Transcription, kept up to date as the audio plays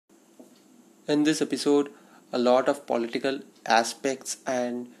In this episode, a lot of political aspects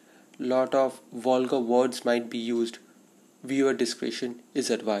and lot of vulgar words might be used. Viewer discretion is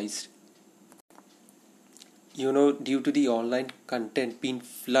advised. Due to the online content being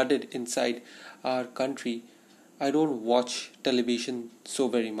flooded inside our country, I don't watch television so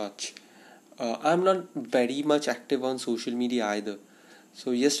very much. I'm not very much active on social media either.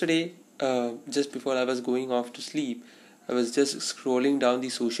 So, yesterday, just before I was going off to sleep, I was just scrolling down the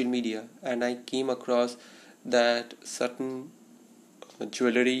social media and I came across that certain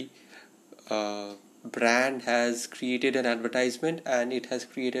jewelry brand has created an advertisement and it has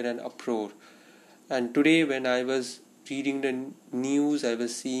created an uproar. And today, when I was reading the news, I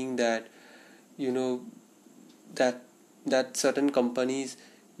was seeing that you know that certain companies,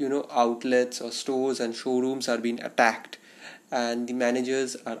 outlets or stores and showrooms are being attacked, and the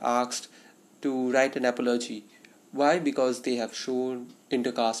managers are asked to write an apology. Why? Because they have shown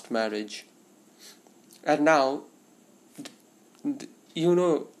intercaste marriage. And now,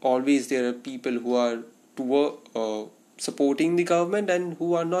 always there are people who are supporting the government and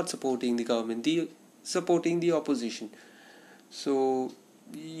who are not supporting the government, supporting the opposition. So,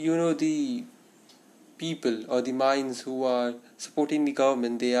 the people or the minds who are supporting the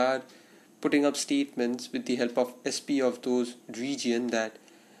government, they are putting up statements with the help of SP of those region that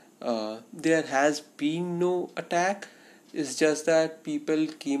there has been no attack. It's just that people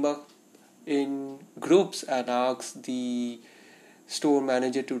came up in groups and asked the store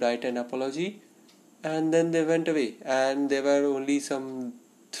manager to write an apology, and then they went away, and there were only some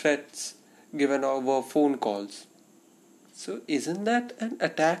threats given over phone calls. So isn't that an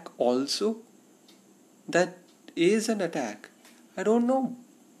attack also? That is an attack. I don't know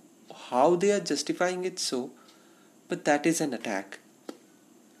how they are justifying it so, but that is an attack.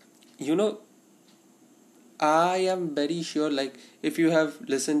 You know, I am very sure, like, if you have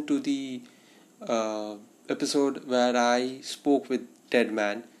listened to the episode where I spoke with Dead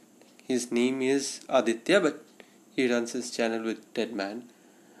Man, his name is Aditya, but he runs his channel with Dead Man.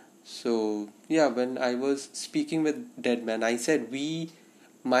 So, yeah, when I was speaking with Dead Man, I said we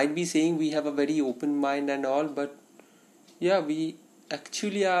might be saying we have a very open mind and all, but yeah, we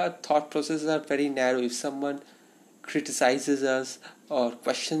actually, our thought processes are very narrow. If someone criticizes us or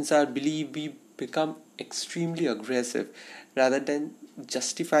questions our belief, we become extremely aggressive. Rather than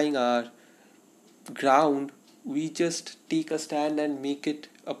justifying our ground, we just take a stand and make it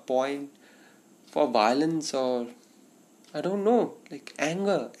a point for violence, or I don't know, like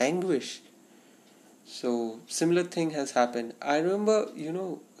anger, anguish. So similar thing has happened. I remember,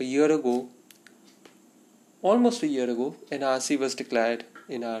 almost a year ago, NRC was declared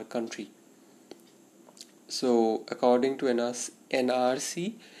in our country. So according to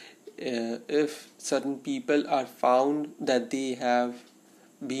NRC, if certain people are found that they have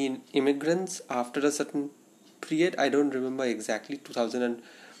been immigrants after a certain period, I don't remember exactly,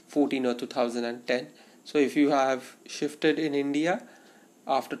 2014 or 2010. So if you have shifted in India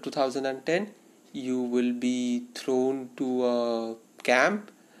after 2010, you will be thrown to a camp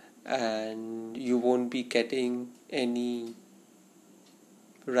and you won't be getting any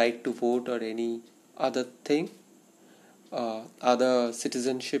right to vote or any other thing, other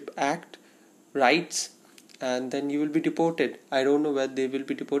citizenship act rights, and then you will be deported. I don't know where they will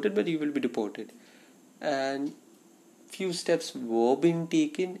be deported, but you will be deported. And few steps were being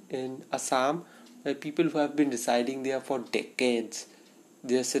taken in Assam, where people who have been residing there for decades,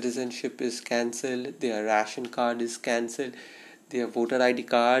 their citizenship is cancelled, their ration card is cancelled, their voter ID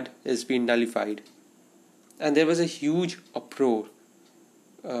card is being nullified. And there was a huge uproar.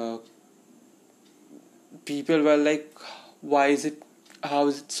 People were like, why is it, how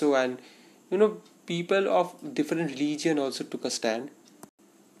is it so? And people of different religion also took a stand.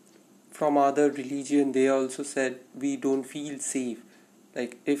 From other religion, they also said we don't feel safe.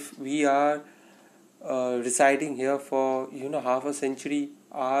 Like, if we are residing here for half a century,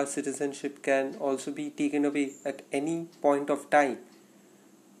 our citizenship can also be taken away at any point of time.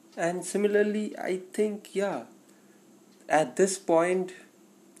 And similarly, I think, yeah, at this point,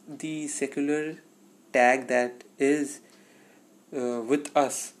 the secular tag that is with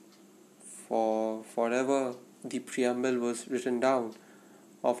us for forever, the preamble was written down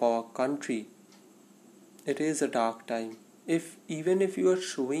of our country, it is a dark time. Even if you are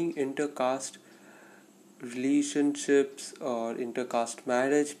showing intercaste relationships or intercaste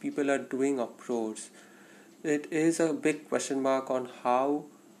marriage, people are doing uproars. It is a big question mark on how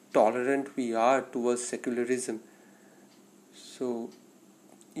tolerant we are towards secularism. So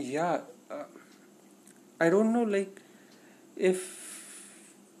yeah, I don't know, like, if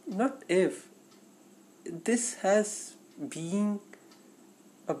not if this has been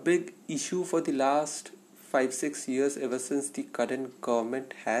a big issue for the last 5-6 years, ever since the current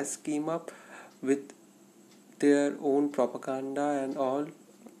government has came up with their own propaganda and all.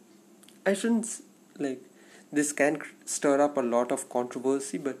 I shouldn't like this can stir up a lot of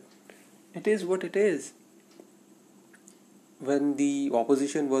controversy, but it is what it is. When the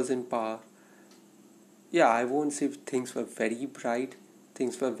opposition was in power, yeah, I won't say things were very bright,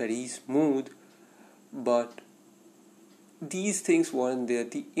 things were very smooth, but these things weren't there.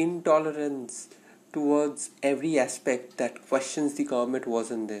 The intolerance towards every aspect that questions the government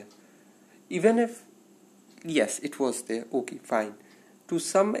wasn't there. Even if, yes, it was there, okay, fine. To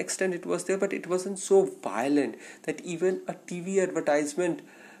some extent it was there, but it wasn't so violent that even a TV advertisement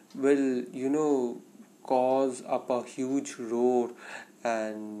will, cause up a huge roar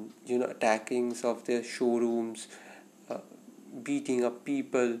and, attackings of their showrooms, uh, beating up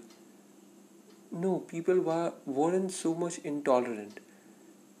people. No, people weren't so much intolerant.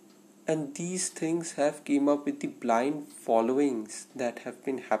 And these things have came up with the blind followings that have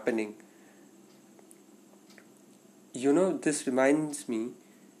been happening. This reminds me,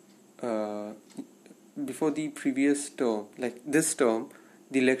 uh, before the previous term, like this term,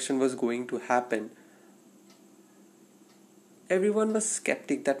 the election was going to happen. Everyone was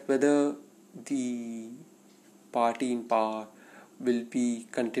skeptic that whether the party in power will be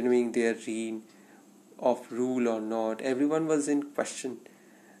continuing their reign of rule or not. Everyone was in question.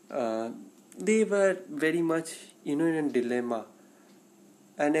 They were very much, in a dilemma,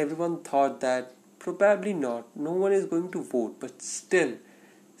 and everyone thought that probably not. No one is going to vote, but still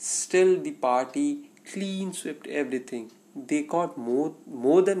the party clean swept everything. They got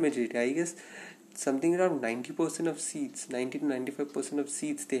more than majority. I guess something around 90% of seats, 90 to 95% of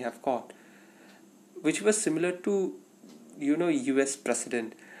seats they have got, which was similar to US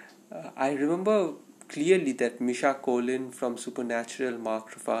president. I remember clearly that Misha Collin from Supernatural,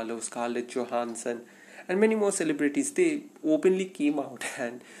 Mark Ruffalo, Scarlett Johansson, and many more celebrities, they openly came out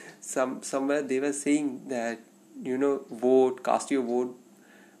and somewhere they were saying that vote, cast your vote.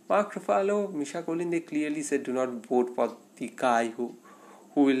 Mark Ruffalo, Misha Collin, they clearly said do not vote for the guy who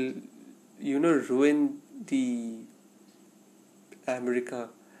will ruin the America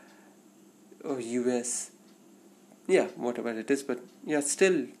or US, yeah, whatever it is. But yeah,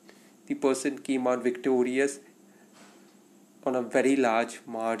 still the person came out victorious on a very large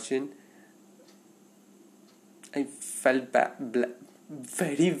margin. I felt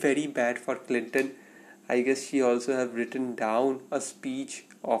very very bad for Clinton. I guess she also have written down a speech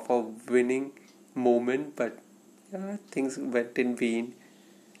of a winning moment, but yeah, things went in vain.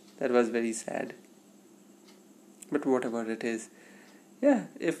 That was very sad. But whatever it is, yeah,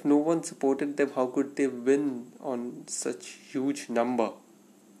 if no one supported them, how could they win on such huge number?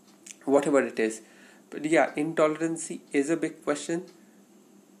 Whatever it is. But yeah, intolerance is a big question.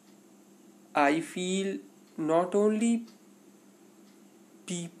 I feel not only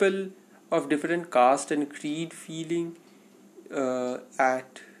people of different caste and creed feeling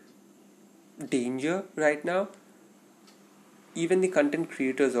at danger right now, even the content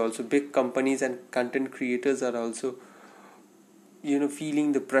creators also, big companies and content creators are also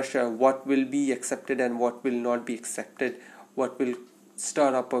feeling the pressure, what will be accepted and what will not be accepted, what will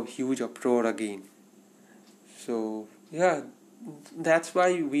start up a huge uproar again. So yeah, that's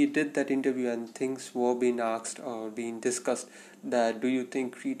why we did that interview and things were being asked or being discussed that do you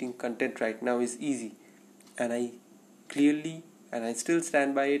think creating content right now is easy? And I clearly and I still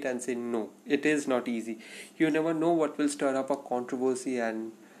stand by it and say no, it is not easy. You never know what will stir up a controversy,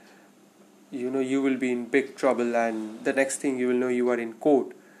 and you will be in big trouble, and the next thing you will know you are in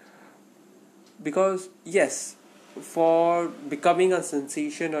court. Because yes, for becoming a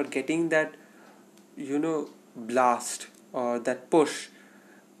sensation or getting that blast or that push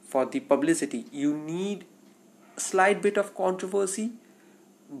for the publicity, you need a slight bit of controversy,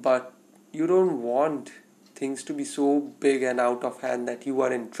 but you don't want things to be so big and out of hand that you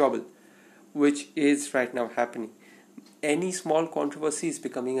are in trouble, which is right now happening. Any small controversy is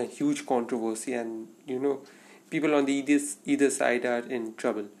becoming a huge controversy, and people on the either side are in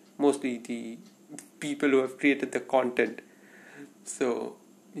trouble, mostly the people who have created the content. So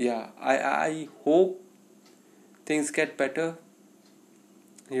yeah, I hope things get better.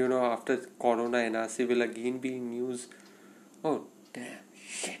 After Corona, NRC will again be in news. Oh damn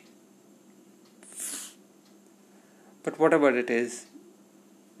shit. But whatever it is,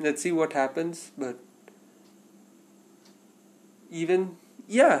 let's see what happens. But even,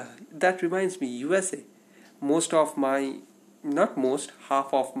 yeah, that reminds me, USA. Most of my, not most,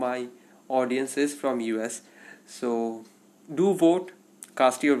 half of my audience is from US. So do vote,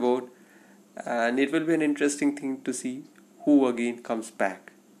 cast your vote, and it will be an interesting thing to see who again comes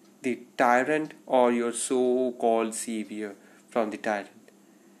back. the tyrant or your so-called savior from the tyrant?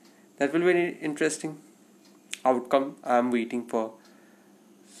 That will be an interesting outcome I'm waiting for.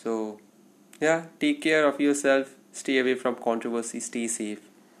 So, yeah, take care of yourself, stay away from controversy, stay safe,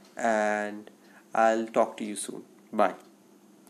 and I'll talk to you soon. Bye.